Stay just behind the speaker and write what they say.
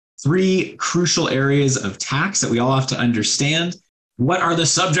Three crucial areas of tax that we all have to understand. What are the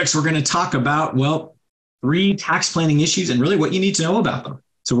subjects we're going to talk about? Well, three tax planning issues and really what you need to know about them.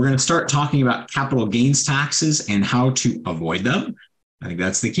 So we're going to start talking about capital gains taxes and how to avoid them. I think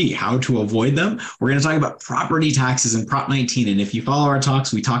that's the key, how to avoid them. We're going to talk about property taxes and Prop 19. And if you follow our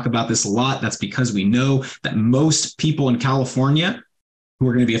talks, we talk about this a lot. That's because we know that most people in California who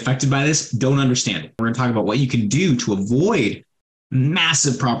are going to be affected by this don't understand it. We're going to talk about what you can do to avoid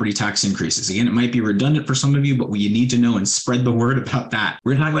massive property tax increases. Again, it might be redundant for some of you, but what you need to know and spread the word about that.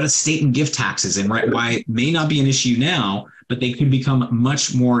 We're going to talk about estate and gift taxes and why it may not be an issue now, but they could become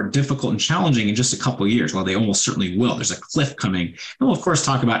much more difficult and challenging in just a couple of years. Well, they almost certainly will. There's a cliff coming. And we'll, of course,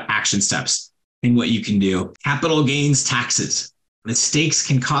 talk about action steps and what you can do. Capital gains taxes. Mistakes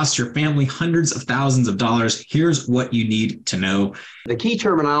can cost your family hundreds of thousands of dollars. Here's what you need to know. The key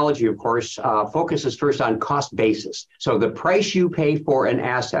terminology, of course, focuses first on cost basis. So the price you pay for an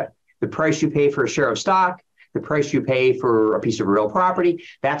asset, the price you pay for a share of stock, the price you pay for a piece of real property,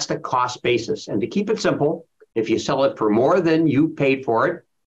 that's the cost basis. And to keep it simple, if you sell it for more than you paid for it,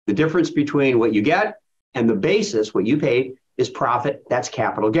 the difference between what you get and the basis, what you paid, is profit. That's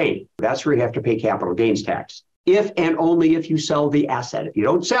capital gain. That's where you have to pay capital gains tax. If and only if you sell the asset. If you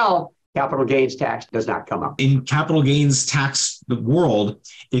don't sell, capital gains tax does not come up. In capital gains tax the world,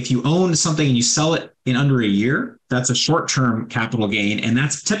 if you own something and you sell it in under a year, that's a short-term capital gain, and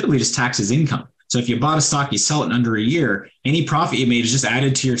that's typically just taxed as income. So if you bought a stock, you sell it in under a year, any profit you made is just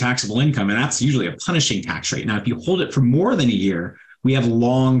added to your taxable income, and that's usually a punishing tax rate. Now, if you hold it for more than a year, we have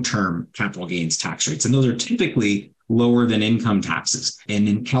long-term capital gains tax rates, and those are typically lower than income taxes. And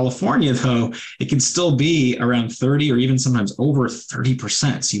in California, though, it can still be around 30 or even sometimes over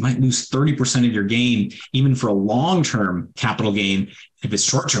 30%. So you might lose 30% of your gain, even for a long-term capital gain. If it's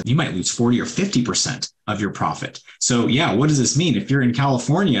short-term, you might lose 40 or 50% of your profit. So yeah, what does this mean? If you're in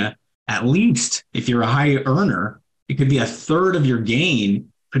California, at least if you're a high earner, it could be a third of your gain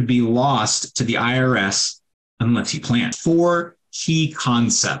could be lost to the IRS unless you plan. Four key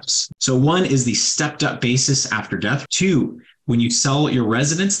concepts. So one is the stepped up basis after death. Two, when you sell your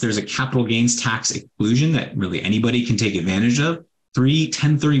residence, there's a capital gains tax exclusion that really anybody can take advantage of. Three,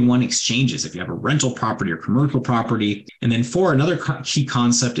 1031 exchanges if you have a rental property or commercial property. And then four, another key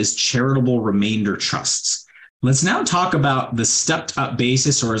concept is charitable remainder trusts. Let's now talk about the stepped up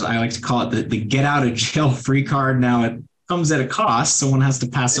basis, or as I like to call it, the get out of jail free card. Now it comes at a cost. Someone has to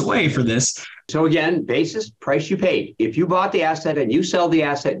pass away for this. So again, basis, price you paid. If you bought the asset and you sell the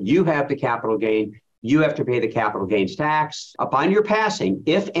asset, you have the capital gain. You have to pay the capital gains tax. Upon your passing,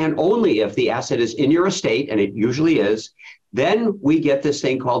 if and only if the asset is in your estate, and it usually is, then we get this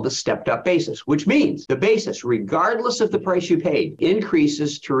thing called the stepped up basis, which means the basis, regardless of the price you paid,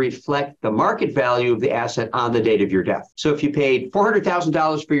 increases to reflect the market value of the asset on the date of your death. So if you paid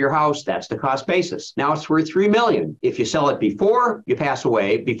 $400,000 for your house, that's the cost basis. Now it's worth $3 million. If you sell it before you pass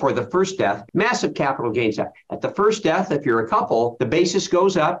away, before the first death, massive capital gains. At the first death, if you're a couple, the basis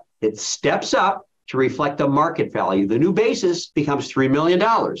goes up, it steps up to reflect the market value. The new basis becomes $3 million.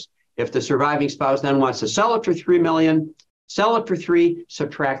 If the surviving spouse then wants to sell it for $3 million, sell it for $3 million,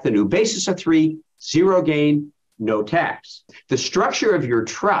 subtract the new basis of $3 million, zero gain, no tax. The structure of your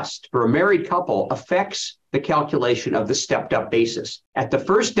trust for a married couple affects the calculation of the stepped up basis. At the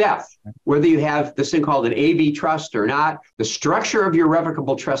first death, whether you have this thing called an AV trust or not, the structure of your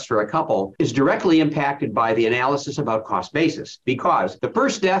revocable trust for a couple is directly impacted by the analysis about cost basis, because the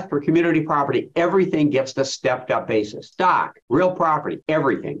first death for community property, everything gets the stepped up basis. Stock, real property,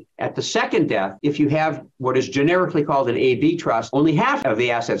 everything. At the second death, if you have what is generically called an AV trust, only half of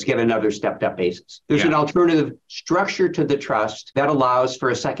the assets get another stepped up basis. There's an alternative structure to the trust that allows for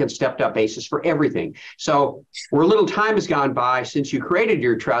a second stepped up basis for everything. So where a little time has gone by since you created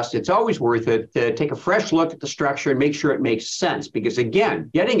your trust, it's always worth it to take a fresh look at the structure and make sure it makes sense. Because again,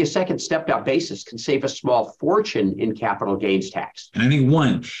 getting a second stepped up basis can save a small fortune in capital gains tax. And I think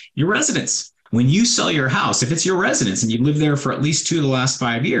one, your residence. When you sell your house, if it's your residence and you live there for at least 2 of the last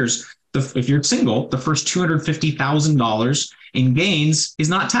 5 years, if you're single, the first $250,000 in gains is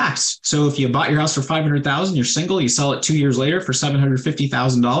not taxed. So if you bought your house for $500,000, you're single, you sell it 2 years later for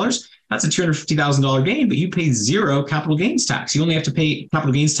 $750,000, that's a $250,000 gain, but you pay zero capital gains tax. You only have to pay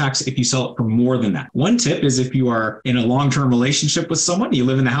capital gains tax if you sell it for more than that. One tip is if you are in a long-term relationship with someone, you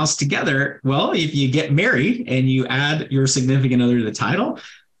live in the house together, well, if you get married and you add your significant other to the title,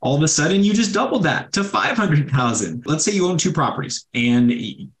 All of a sudden, you just doubled that to 500,000. Let's say you own two properties and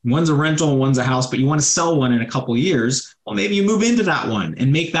one's a rental and one's a house, but you want to sell one in a couple of years. Well, maybe you move into that one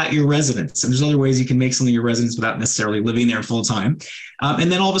and make that your residence. And there's other ways you can make something your residence without necessarily living there full time.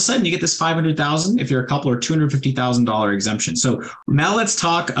 And then all of a sudden you get this 500,000 if you're a couple, or $250,000 exemption. So now let's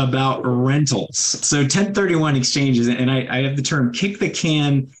talk about rentals. So 1031 exchanges, and I have the term kick the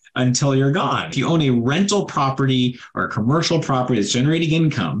can until you're gone. If you own a rental property or a commercial property that's generating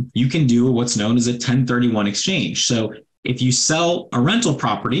income, you can do what's known as a 1031 exchange. So if you sell a rental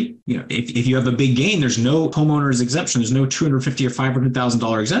property, if you have a big gain, there's no homeowner's exemption. There's no $250,000 or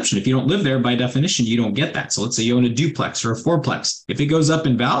 $500,000 exemption. If you don't live there, by definition, you don't get that. So let's say you own a duplex or a fourplex. If it goes up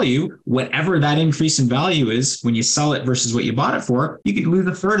in value, whatever that increase in value is when you sell it versus what you bought it for, you can lose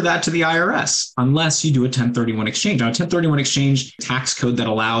a third of that to the IRS unless you do a 1031 exchange. Now, a 1031 exchange tax code that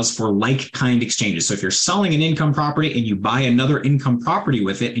allows for like-kind exchanges. So if you're selling an income property and you buy another income property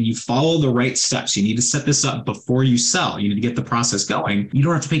with it and you follow the right steps, you need to set this up before you sell. You need to get the process going. You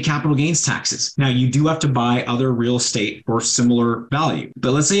don't have to pay capital gains taxes. Now, you do have to buy other real estate for similar value.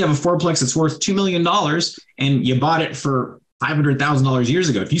 But let's say you have a fourplex that's worth $2 million and you bought it for $500,000 years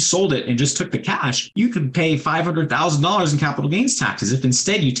ago. If you sold it and just took the cash, you could pay $500,000 in capital gains taxes. If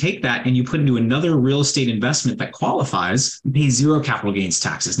instead you take that and you put into another real estate investment that qualifies, you pay zero capital gains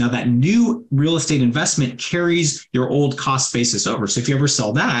taxes. Now that new real estate investment carries your old cost basis over. So if you ever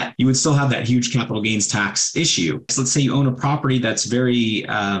sell that, you would still have that huge capital gains tax issue. So let's say you own a property that's very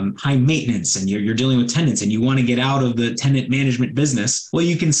high maintenance and you're dealing with tenants and you want to get out of the tenant management business. Well,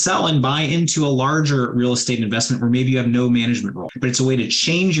 you can sell and buy into a larger real estate investment where maybe you have no management role, but it's a way to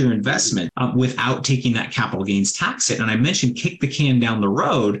change your investment without taking that capital gains tax hit. And I mentioned kick the can down the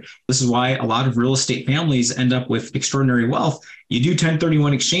road. This is why a lot of real estate families end up with extraordinary wealth. You do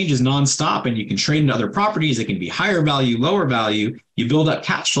 1031 exchanges nonstop and you can trade into other properties. They can be higher value, lower value. You build up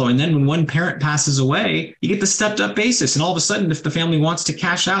cash flow. And then when one parent passes away, you get the stepped up basis. And all of a sudden, if the family wants to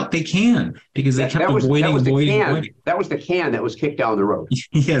cash out, they can because they kept avoiding. That was the can that was kicked down the road.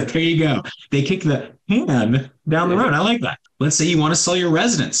 Yeah, there you go. They kick the can down the road. I like that. Let's say you want to sell your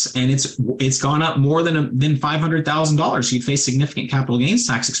residence and it's gone up more than $500,000. So you'd face significant capital gains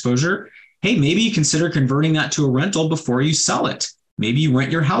tax exposure. Hey, maybe you consider converting that to a rental before you sell it. Maybe you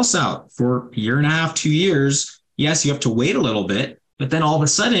rent your house out for a year and a half, 2 years. Yes, you have to wait a little bit, but then all of a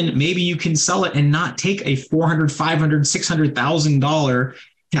sudden, maybe you can sell it and not take a $400,000, $500,000, $600,000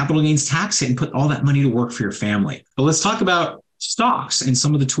 capital gains tax hit and put all that money to work for your family. But let's talk about stocks and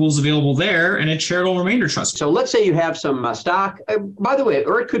some of the tools available there and a charitable remainder trust. So let's say you have some stock, by the way,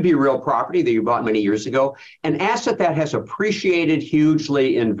 or it could be real property that you bought many years ago, an asset that has appreciated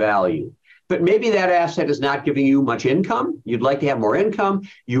hugely in value. But maybe that asset is not giving you much income. You'd like to have more income.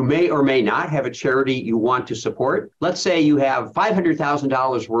 You may or may not have a charity you want to support. Let's say you have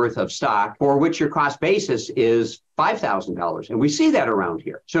 $500,000 worth of stock for which your cost basis is $5,000. And we see that around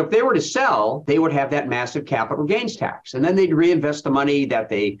here. So if they were to sell, they would have that massive capital gains tax. And then they'd reinvest the money that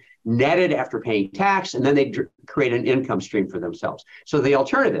they netted after paying tax, and then they'd create an income stream for themselves. So the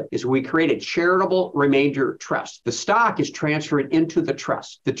alternative is we create a charitable remainder trust. The stock is transferred into the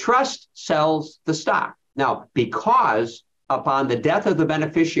trust. The trust sells the stock. Now, because upon the death of the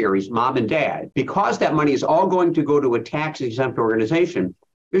beneficiaries, mom and dad, because that money is all going to go to a tax-exempt organization,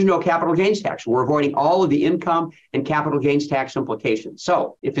 there's no capital gains tax. We're avoiding all of the income and capital gains tax implications.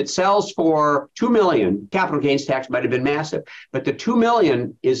 So if it sells for $2 million, capital gains tax might have been massive, but the $2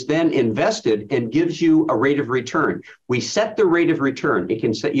 million is then invested and gives you a rate of return. We set the rate of return. You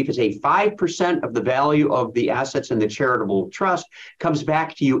can say 5% of the value of the assets in the charitable trust comes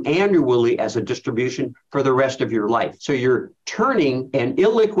back to you annually as a distribution for the rest of your life. So you're turning an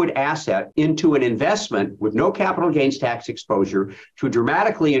illiquid asset into an investment with no capital gains tax exposure to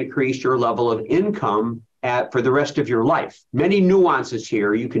dramatically increase your level of income for the rest of your life. Many nuances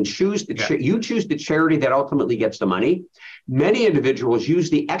here. You can choose you choose the charity that ultimately gets the money. Many individuals use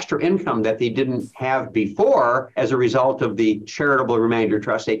the extra income that they didn't have before as a result of the charitable remainder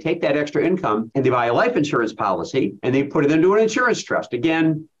trust. They take that extra income and they buy a life insurance policy and they put it into an insurance trust.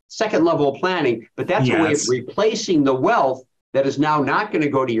 Again, second level planning, but that's a way of replacing the wealth that is now not going to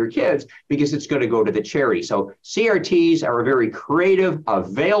go to your kids because it's going to go to the charity. So CRTs are a very creative,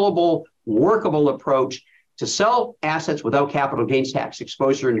 available, workable approach to sell assets without capital gains tax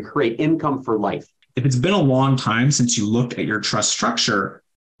exposure and to create income for life. If it's been a long time since you looked at your trust structure,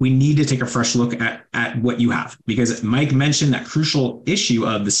 we need to take a fresh look at what you have, because Mike mentioned that crucial issue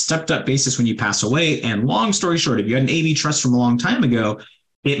of the stepped up basis when you pass away. And long story short, if you had an AB trust from a long time ago,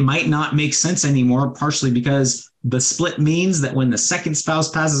 it might not make sense anymore, partially because the split means that when the second spouse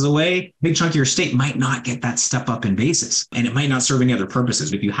passes away, a big chunk of your estate might not get that step up in basis, and it might not serve any other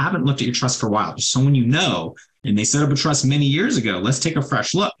purposes. If you haven't looked at your trust for a while, just someone you know, and they set up a trust many years ago, let's take a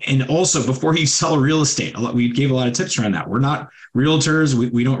fresh look. And also, before you sell real estate, we gave a lot of tips around that. We're not realtors.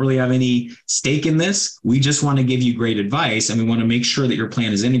 We don't really have any stake in this. We just want to give you great advice, and we want to make sure that your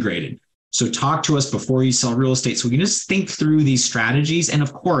plan is integrated. So talk to us before you sell real estate so we can just think through these strategies. And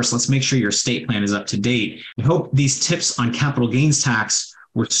of course, let's make sure your estate plan is up to date. I hope these tips on capital gains tax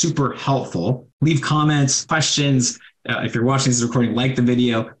were super helpful. Leave comments, questions. If you're watching this recording, like the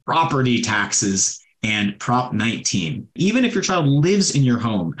video. Property taxes and Prop 19. Even if your child lives in your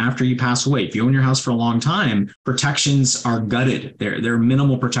home after you pass away, if you own your house for a long time, protections are gutted. There are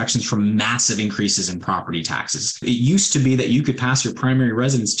minimal protections from massive increases in property taxes. It used to be that you could pass your primary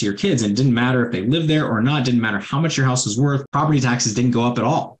residence to your kids, and it didn't matter if they lived there or not, didn't matter how much your house was worth. Property taxes didn't go up at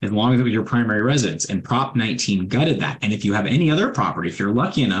all as long as it was your primary residence. And Prop 19 gutted that. And if you have any other property, if you're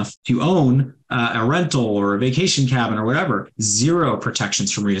lucky enough to own a rental or a vacation cabin or whatever, zero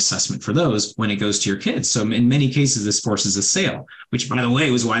protections from reassessment for those when it goes to your kids. So in many cases, this forces a sale, which, by the way,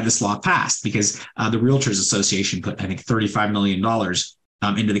 was why this law passed, because the Realtors Association put, I think, $35 million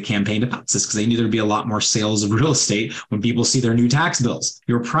into the campaign to pass this, because they knew there'd be a lot more sales of real estate when people see their new tax bills.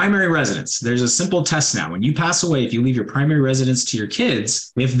 Your primary residence, there's a simple test now. When you pass away, if you leave your primary residence to your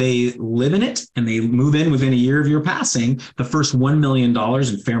kids, if they live in it and they move in within a year of your passing, the first $1 million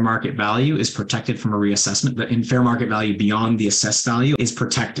in fair market value is protected from a reassessment. The in fair market value beyond the assessed value is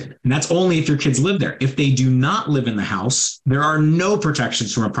protected. And that's only if your kids live there. If they do not live in the house, there are no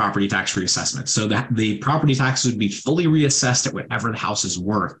protections from a property tax reassessment. So that the property taxes would be fully reassessed at whatever the house is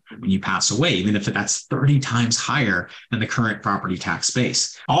worth when you pass away, even if that's 30 times higher than the current property tax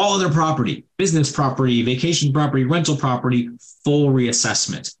base. All other property, business property, vacation property, rental property, full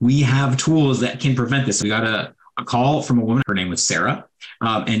reassessment. We have tools that can prevent this. We got a call from a woman, her name was Sarah,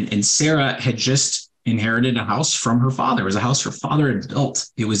 and Sarah had just inherited a house from her father. It was a house her father had built.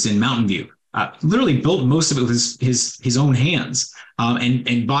 It was in Mountain View. Literally built most of it with his own hands,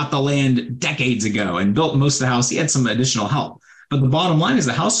 and bought the land decades ago and built most of the house. He had some additional help. But the bottom line is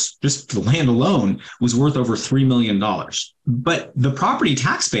the house, just the land alone, was worth over $3 million. But the property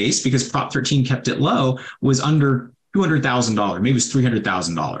tax base, because Prop 13 kept it low, was under $200,000, maybe it was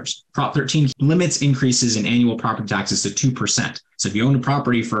 $300,000. Prop 13 limits increases in annual property taxes to 2%. So if you own a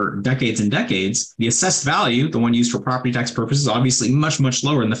property for decades and decades, the assessed value, the one used for property tax purposes, is obviously much, much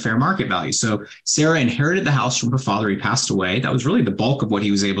lower than the fair market value. So Sarah inherited the house from her father. He passed away. That was really the bulk of what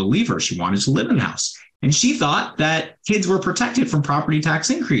he was able to leave her. She wanted to live in the house. And she thought that kids were protected from property tax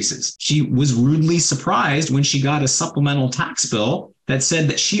increases. She was rudely surprised when she got a supplemental tax bill that said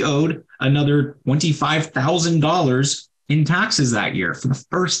that she owed another $25,000 in taxes that year for the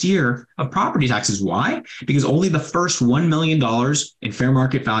first year of property taxes. Why? Because only the first $1 million in fair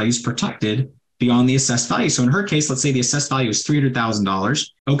market value is protected beyond the assessed value. So in her case, let's say the assessed value is $300,000.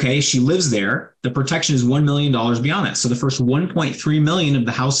 Okay, she lives there. The protection is $1 million beyond that. So the first $1.3 million of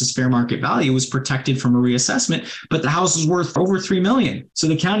the house's fair market value was protected from a reassessment, but the house is worth over $3 million. So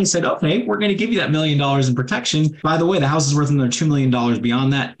the county said, okay, we're going to give you that $1 million in protection. By the way, the house is worth another $2 million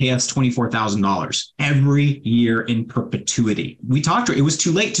beyond that. Hey, that's $24,000 every year in perpetuity. We talked to her. It was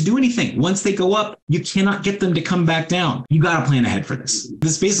too late to do anything. Once they go up, you cannot get them to come back down. You got to plan ahead for this.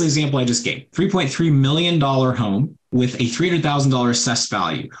 This is basically the example I just gave. $3.3 million home with a $300,000 assessed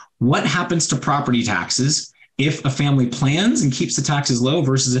value. What happens to property taxes if a family plans and keeps the taxes low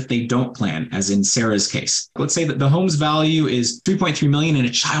versus if they don't plan, as in Sarah's case? Let's say that the home's value is $3.3 million and a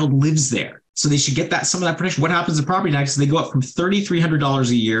child lives there. So they should get that some of that protection. What happens to property taxes? They go up from $3,300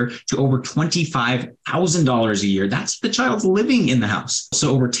 a year to over $25,000 a year. That's the child's living in the house.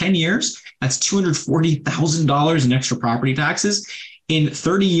 So over 10 years, that's $240,000 in extra property taxes. In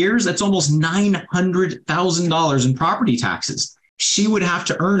 30 years, that's almost $900,000 in property taxes. She would have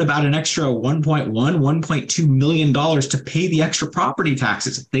to earn about an extra $1.2 million to pay the extra property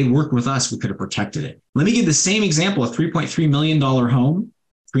taxes. If they worked with us, we could have protected it. Let me give the same example, a $3.3 million home,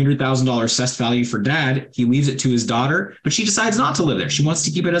 $300,000 assessed value for dad. He leaves it to his daughter, but she decides not to live there. She wants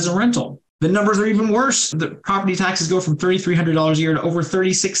to keep it as a rental. The numbers are even worse. The property taxes go from $3,300 a year to over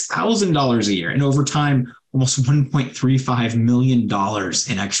 $36,000 a year. And over time, almost $1.35 million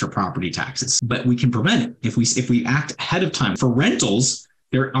in extra property taxes. But we can prevent it if we act ahead of time. For rentals,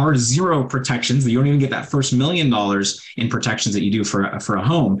 there are zero protections. You don't even get that first $1 million in protections that you do for a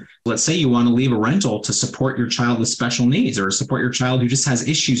home. Let's say you want to leave a rental to support your child with special needs, or support your child who just has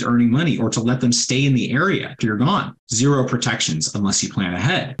issues earning money, or to let them stay in the area after you're gone. Zero protections unless you plan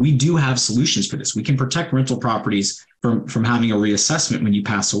ahead. We do have solutions for this. We can protect rental properties from having a reassessment when you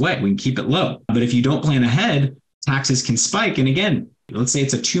pass away. We can keep it low. But if you don't plan ahead, taxes can spike. And again, let's say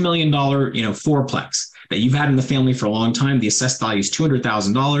it's a $2 million, fourplex that you've had in the family for a long time. The assessed value is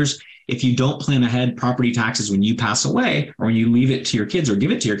 $200,000. If you don't plan ahead, property taxes when you pass away or when you leave it to your kids or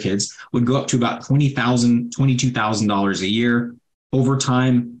give it to your kids would go up to about $20,000, $22,000 a year. Over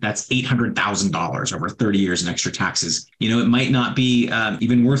time, that's $800,000 over 30 years in extra taxes. It might not be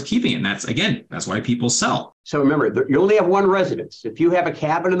even worth keeping it. And that's why people sell. So remember, you only have one residence. If you have a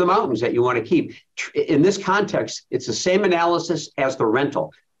cabin in the mountains that you want to keep, in this context, it's the same analysis as the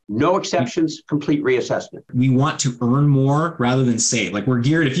rental. No exceptions, complete reassessment. We want to earn more rather than save. Like we're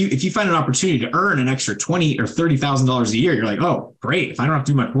geared. If you find an opportunity to earn an extra $20,000 or $30,000 a year, you're like, oh, great. If I don't have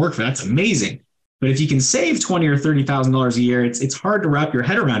to do much work for that, that's amazing. But if you can save $20,000 or $30,000 a year, it's hard to wrap your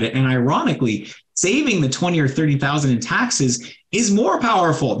head around it. And ironically, saving the $20,000 or $30,000 in taxes is more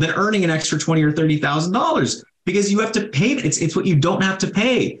powerful than earning an extra $20,000 or $30,000 because you have to pay. It's what you don't have to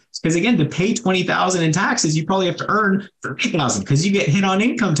pay. Because again, to pay $20,000 in taxes, you probably have to earn $30,000 because you get hit on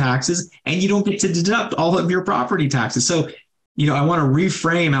income taxes and you don't get to deduct all of your property taxes. So, I want to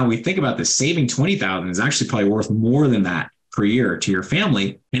reframe how we think about this. Saving $20,000 is actually probably worth more than that per year to your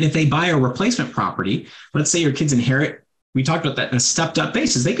family. And if they buy a replacement property, let's say your kids inherit, we talked about that in a stepped up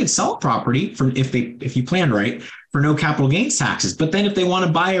basis, they could sell a property if you planned right for no capital gains taxes. But then if they want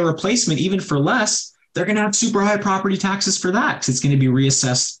to buy a replacement, even for less, they're going to have super high property taxes for that because it's going to be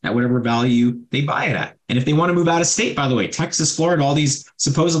reassessed at whatever value they buy it at. And if they want to move out of state, by the way, Texas, Florida, all these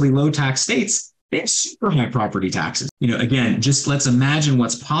supposedly low tax states, they have super high property taxes. Again, just let's imagine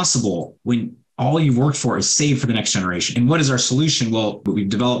what's possible when all you've worked for is saved for the next generation. And what is our solution? Well, we've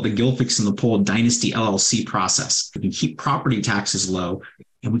developed the Gilfix and the Pole Dynasty LLC process. We can keep property taxes low,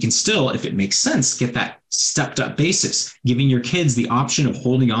 and we can still, if it makes sense, get that stepped up basis, giving your kids the option of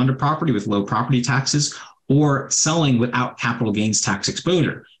holding on to property with low property taxes or selling without capital gains tax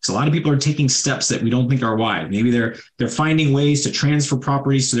exposure. So a lot of people are taking steps that we don't think are wise. Maybe they're finding ways to transfer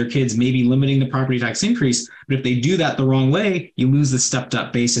properties to their kids, maybe limiting the property tax increase. But if they do that the wrong way, you lose the stepped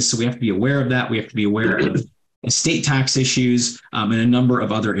up basis. So we have to be aware of that. We have to be aware of estate tax issues and a number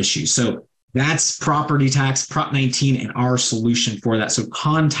of other issues. So that's property tax, Prop 19, and our solution for that. So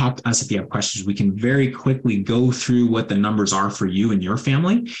contact us if you have questions. We can very quickly go through what the numbers are for you and your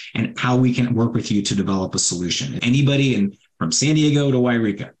family and how we can work with you to develop a solution. Anybody from San Diego to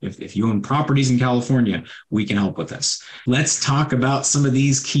Wairika, if you own properties in California, we can help with this. Let's talk about some of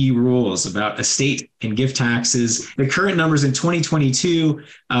these key rules about estate and gift taxes. The current numbers in 2022,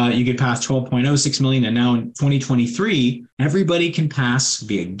 you could pass 12.06 million, and now in 2023, everybody can pass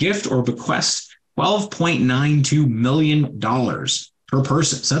via gift or bequest $12.92 million per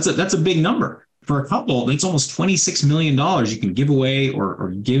person. So that's a big number. For a couple, that's almost $26 million you can give away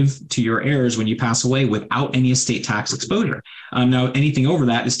or give to your heirs when you pass away without any estate tax exposure. Now, anything over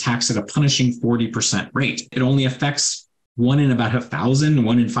that is taxed at a punishing 40% rate. It only affects 1 in about 1,000,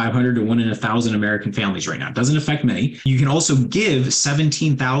 1 in 500 to 1 in 1,000 American families right now. It doesn't affect many. You can also give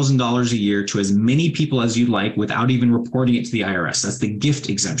 $17,000 a year to as many people as you'd like without even reporting it to the IRS. That's the gift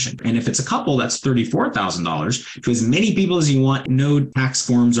exemption. And if it's a couple, that's $34,000 to as many people as you want. No tax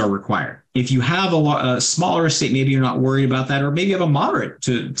forms are required. If you have a smaller estate, maybe you're not worried about that, or maybe you have a moderate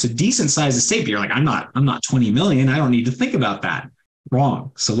to decent sized estate, but you're like, I'm not 20 million. I don't need to think about that.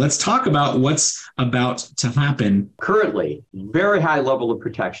 Wrong. So let's talk about what's about to happen. Currently, very high level of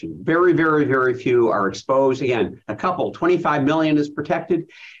protection. Very, very, very few are exposed. Again, a couple, 25 million is protected.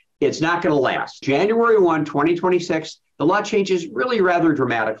 It's not going to last. January 1, 2026, the law changes really rather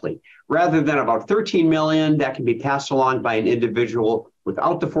dramatically. Rather than about 13 million that can be passed along by an individual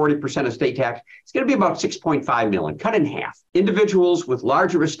without the 40% estate tax, it's going to be about 6.5 million, cut in half. Individuals with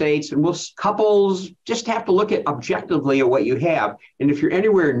larger estates and most couples just have to look at objectively at what you have. And if you're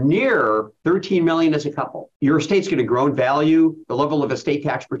anywhere near 13 million as a couple, your estate's going to grow in value. The level of estate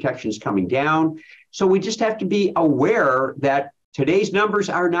tax protection is coming down. So we just have to be aware that today's numbers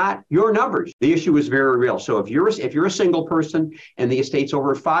are not your numbers. The issue is very real. So if you're a single person and the estate's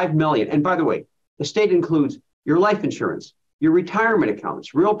over 5 million, and by the way, the state includes your life insurance, your retirement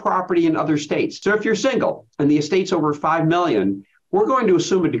accounts, real property in other states. So if you're single and the estate's over 5 million, we're going to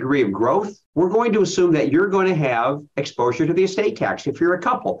assume a degree of growth. We're going to assume that you're going to have exposure to the estate tax. If you're a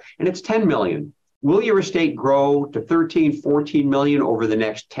couple and it's 10 million, will your estate grow to 13, 14 million over the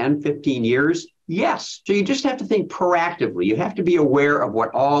next 10, 15 years? Yes. So you just have to think proactively. You have to be aware of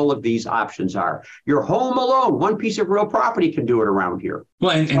what all of these options are. Your home alone, one piece of real property can do it around here.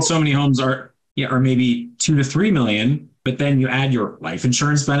 Well, and so many homes are maybe 2 to 3 million. But then you add your life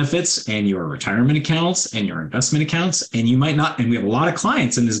insurance benefits and your retirement accounts and your investment accounts, and you might not, and we have a lot of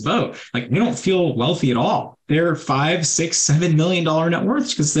clients in this boat, like they don't feel wealthy at all. They're $5, $6, $7 million net worth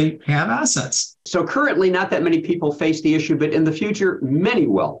because they have assets. So currently, not that many people face the issue, but in the future, many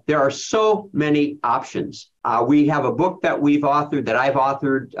will. There are so many options. We have a book that I've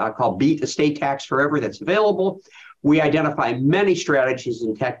authored called Beat Estate Tax Forever that's available. We identify many strategies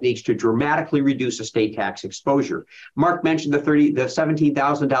and techniques to dramatically reduce estate tax exposure. Mark mentioned the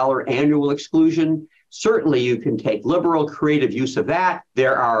 $17,000 annual exclusion. Certainly, you can take liberal, creative use of that.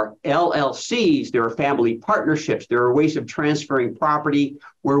 There are LLCs, there are family partnerships, there are ways of transferring property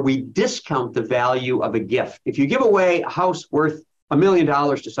where we discount the value of a gift. If you give away a house worth $1 million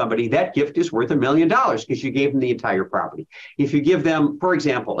to somebody, that gift is worth $1 million because you gave them the entire property. If you give them, for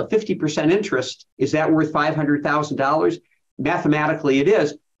example, a 50% interest, is that worth $500,000? Mathematically, it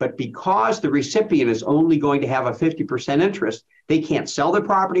is. But because the recipient is only going to have a 50% interest, they can't sell their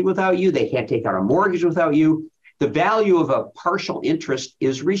property without you. They can't take out a mortgage without you. The value of a partial interest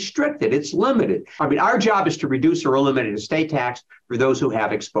is restricted. It's limited. I mean, our job is to reduce or eliminate estate tax for those who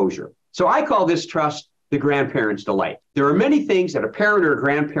have exposure. So I call this trust the grandparent's delight. There are many things that a parent or a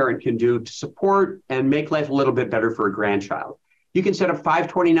grandparent can do to support and make life a little bit better for a grandchild. You can set up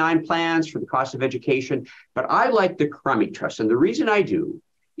 529 plans for the cost of education, but I like the Crummy Trust. And the reason I do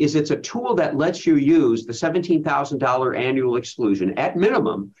is it's a tool that lets you use the $17,000 annual exclusion at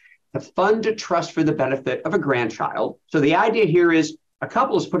minimum to fund a trust for the benefit of a grandchild. So the idea here is a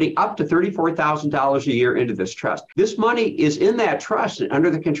couple is putting up to $34,000 a year into this trust. This money is in that trust and under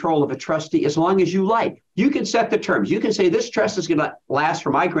the control of a trustee as long as you like. You can set the terms. You can say this trust is going to last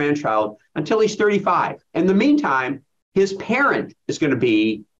for my grandchild until he's 35. In the meantime, his parent is going to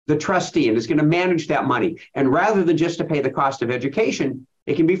be the trustee and is going to manage that money. And rather than just to pay the cost of education,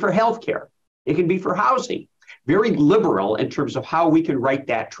 it can be for healthcare. It can be for housing. Very liberal in terms of how we can write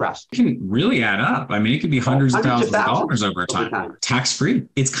that trust. It can really add up. I mean, it could be hundreds of thousands of dollars over time. Tax-free.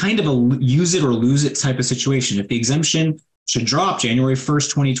 It's kind of a use it or lose it type of situation. If the exemption should drop January 1st,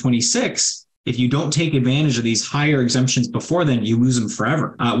 2026, if you don't take advantage of these higher exemptions before then, you lose them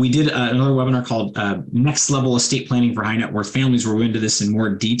forever. We did another webinar called Next Level Estate Planning for High Net Worth Families, where we went into this in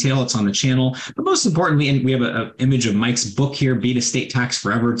more detail. It's on the channel. But most importantly, and we have an image of Mike's book here, Beat Estate Tax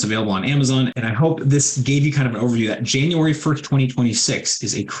Forever. It's available on Amazon. And I hope this gave you kind of an overview that January 1st, 2026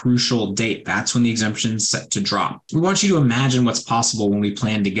 is a crucial date. That's when the exemption is set to drop. We want you to imagine what's possible when we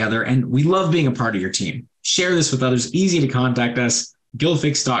plan together. And we love being a part of your team. Share this with others. Easy to contact us.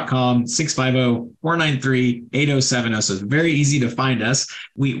 Gilfix.com, 650-493-8070. So it's very easy to find us.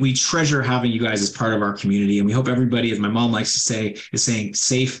 We treasure having you guys as part of our community. And we hope everybody, as my mom likes to say, is staying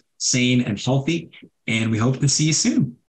safe, sane, and healthy. And we hope to see you soon.